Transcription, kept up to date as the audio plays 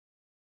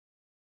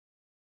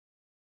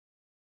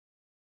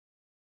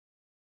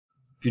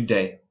Good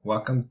day,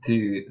 welcome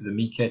to the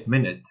MECAD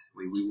Minute,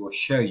 where we will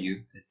show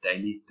you a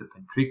daily tip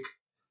and trick,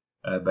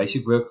 a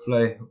basic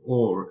workflow,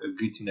 or a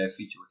good to know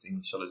feature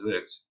within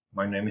SOLIDWORKS.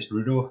 My name is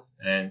Rudolph,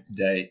 and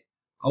today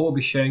I will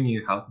be showing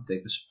you how to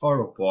take a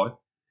spiral part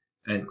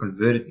and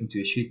convert it into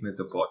a sheet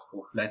metal part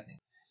for flattening.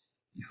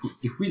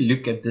 If we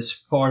look at this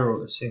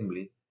spiral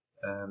assembly,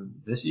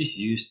 this is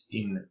used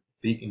in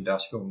big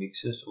industrial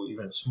mixers or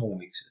even small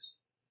mixers.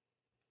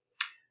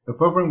 The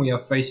problem we are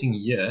facing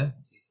here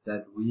is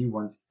that we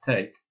want to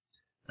take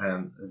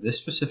this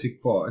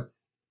specific part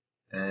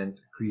and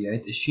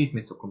create a sheet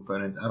metal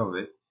component out of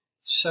it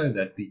so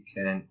that we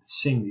can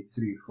send it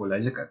through for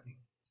laser cutting.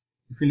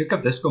 If we look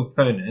at this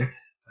component,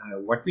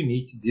 what we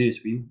need to do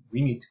is we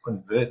need to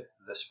convert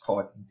this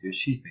part into a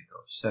sheet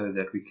metal so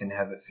that we can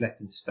have a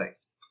flattened state.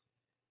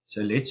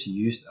 So let's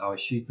use our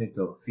sheet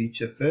metal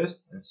feature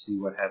first and see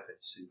what happens.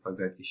 So if I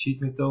go to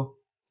sheet metal,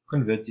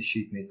 convert to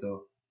sheet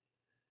metal,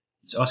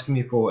 it's asking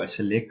me for a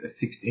select a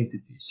fixed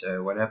entity.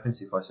 So what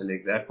happens if I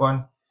select that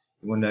one?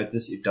 You will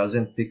notice it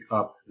doesn't pick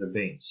up the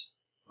bends.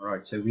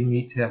 Alright, so we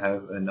need to have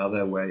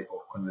another way of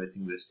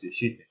converting this to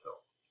sheet metal.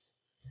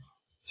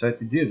 So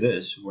to do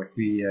this, what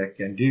we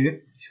can do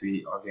is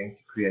we are going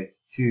to create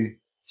two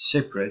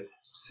separate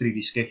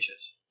 3D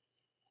sketches.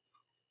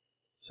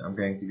 So I'm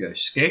going to go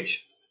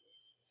sketch,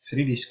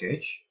 3D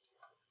sketch.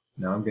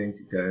 Now I'm going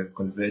to go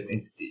convert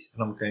entities,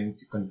 and I'm going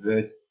to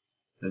convert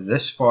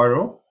this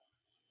spiral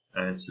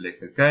and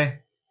select OK,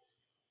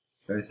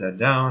 close that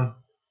down,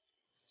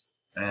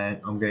 and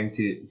I'm going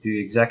to do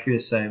exactly the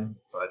same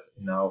but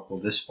now for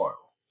this spiral.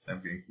 So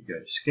I'm going to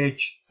go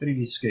sketch,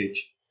 3D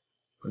sketch,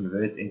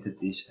 convert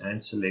entities,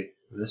 and select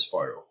this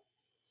spiral,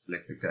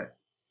 select OK.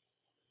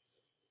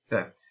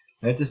 Okay,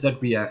 notice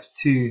that we have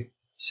two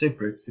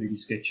separate 3D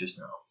sketches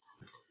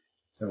now.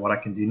 So what I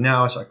can do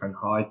now is I can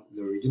hide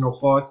the original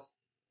part,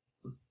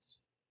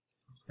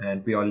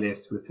 and we are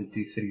left with the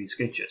two 3D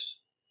sketches.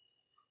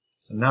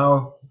 So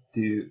now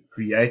to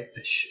create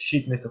a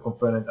sheet metal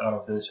component out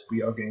of this,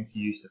 we are going to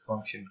use the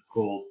function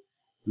called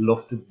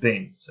lofted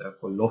bend. So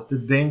for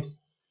lofted bend,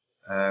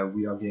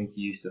 we are going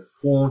to use the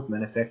formed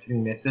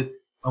manufacturing method.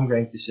 I'm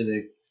going to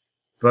select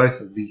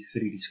both of these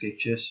 3D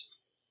sketches,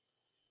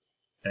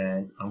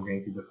 and I'm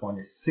going to define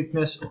a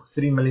thickness of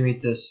 3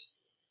 millimeters,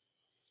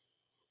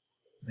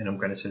 and I'm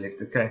going to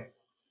select OK.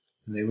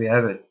 And there we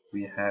have it.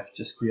 We have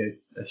just created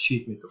a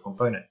sheet metal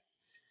component.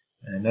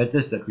 And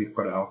notice that we've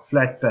got our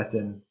flat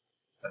pattern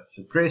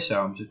suppressed,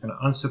 so I'm just going to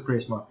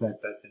unsuppress my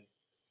flat pattern.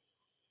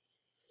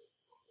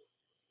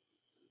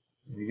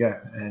 There we go,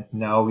 and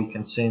now we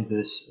can send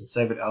this and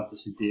save it out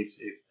as a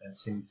DXF and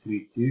send it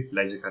through to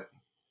laser cutting.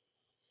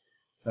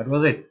 That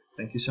was it.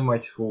 Thank you so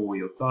much for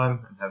your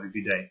time and have a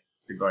good day.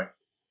 Goodbye.